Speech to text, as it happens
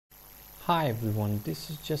Hi everyone,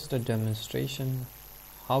 this is just a demonstration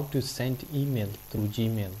how to send email through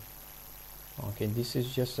Gmail. Okay, this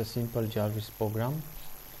is just a simple Jarvis program.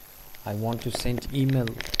 I want to send email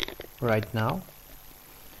right now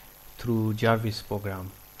through Jarvis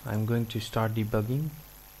program. I'm going to start debugging.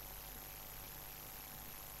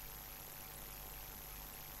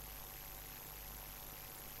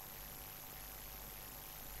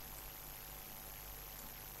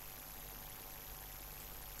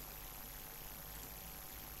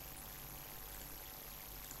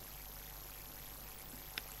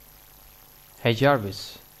 Hey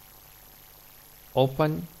Jarvis,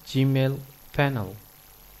 open Gmail panel.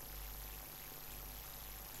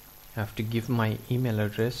 I have to give my email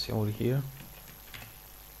address over here.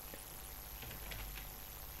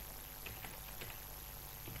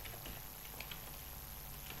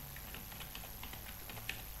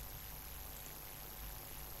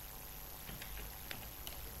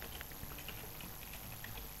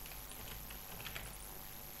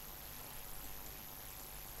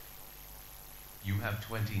 You have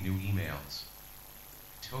 20 new emails.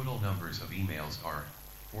 Total numbers of emails are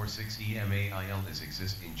 46 email is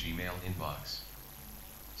exist in Gmail inbox.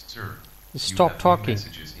 Sir, Stop talking.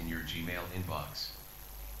 Messages in your Gmail inbox.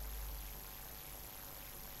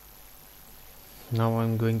 Now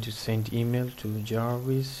I'm going to send email to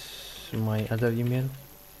Jarvis, my other email,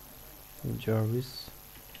 Jarvis.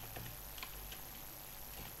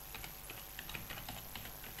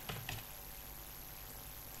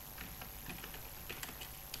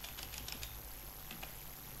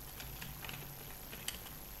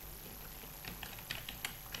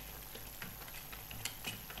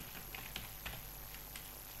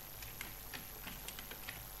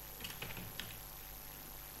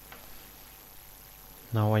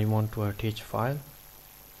 Now I want to attach file.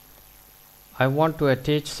 I want to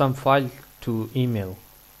attach some file to email.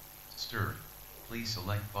 Sir, please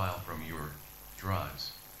select file from your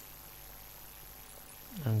drives.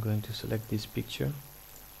 I'm going to select this picture.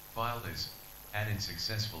 File is added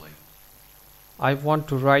successfully. I want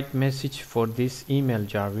to write message for this email,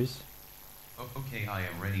 Jarvis. Okay, I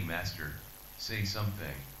am ready, master. Say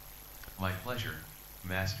something. My pleasure,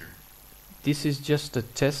 master. This is just a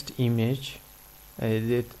test image.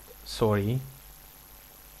 Sorry.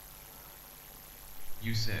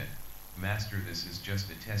 You said, master, this is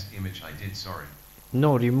just a test image. I did, sorry.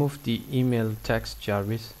 No, remove the email text,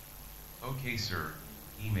 Jarvis. Okay, sir.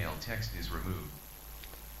 Email text is removed.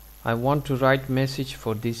 I want to write message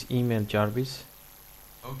for this email, Jarvis.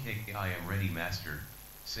 Okay, I am ready, master.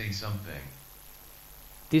 Say something.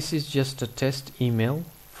 This is just a test email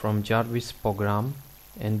from Jarvis program,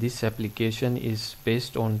 and this application is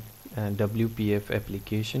based on WPF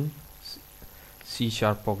application, C#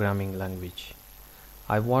 programming language.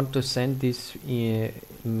 I want to send this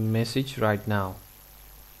message right now.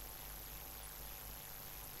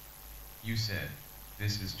 You said,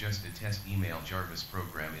 this is just a test email. Jarvis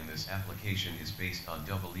program in this application is based on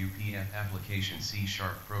WPF application C#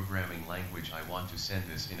 programming language. I want to send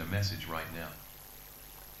this in a message right now.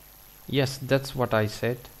 Yes, that's what I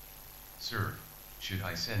said. Sir, should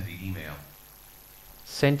I send the email?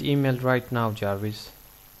 Send email right now, Jarvis.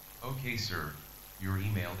 Okay, sir. Your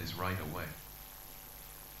email is right away.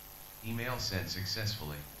 Email sent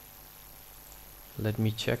successfully. Let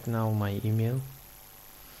me check now my email.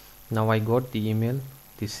 Now I got the email,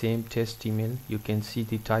 the same test email. You can see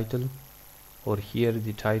the title, or here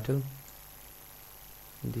the title.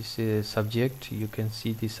 This is subject. You can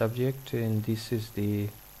see the subject, and this is the.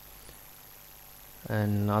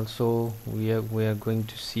 And also we are going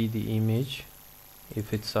to see the image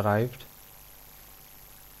if it's arrived.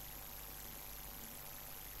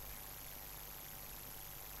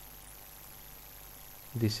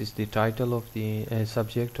 This is the title of the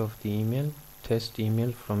subject of the email, test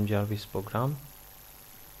email from Jarvis program,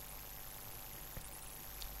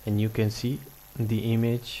 and you can see the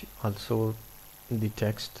image, also the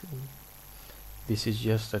text. This is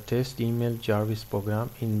just a test email. Jarvis program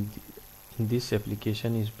in this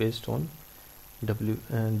application is based on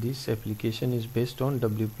this application is based on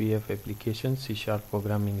WPF application C#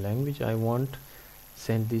 programming language. I want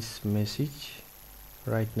send this message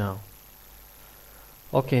right now.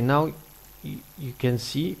 Okay, now you can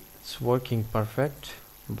see it's working perfect,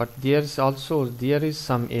 but there is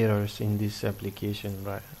some errors in this application,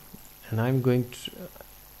 right? And I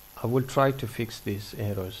will try to fix these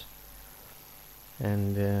errors,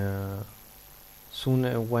 and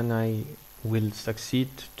soon when I will succeed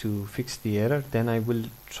to fix the error, then I will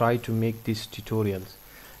try to make these tutorials.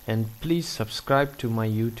 And please subscribe to my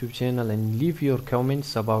YouTube channel and leave your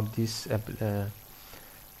comments about this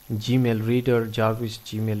Gmail reader, Jarvis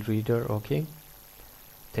Gmail reader. Okay,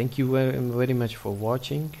 thank you very much for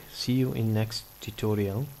watching. See you in next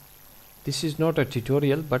tutorial. This is not a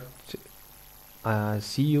tutorial, but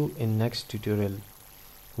see you in next tutorial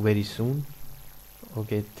very soon.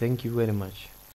 Okay, thank you very much.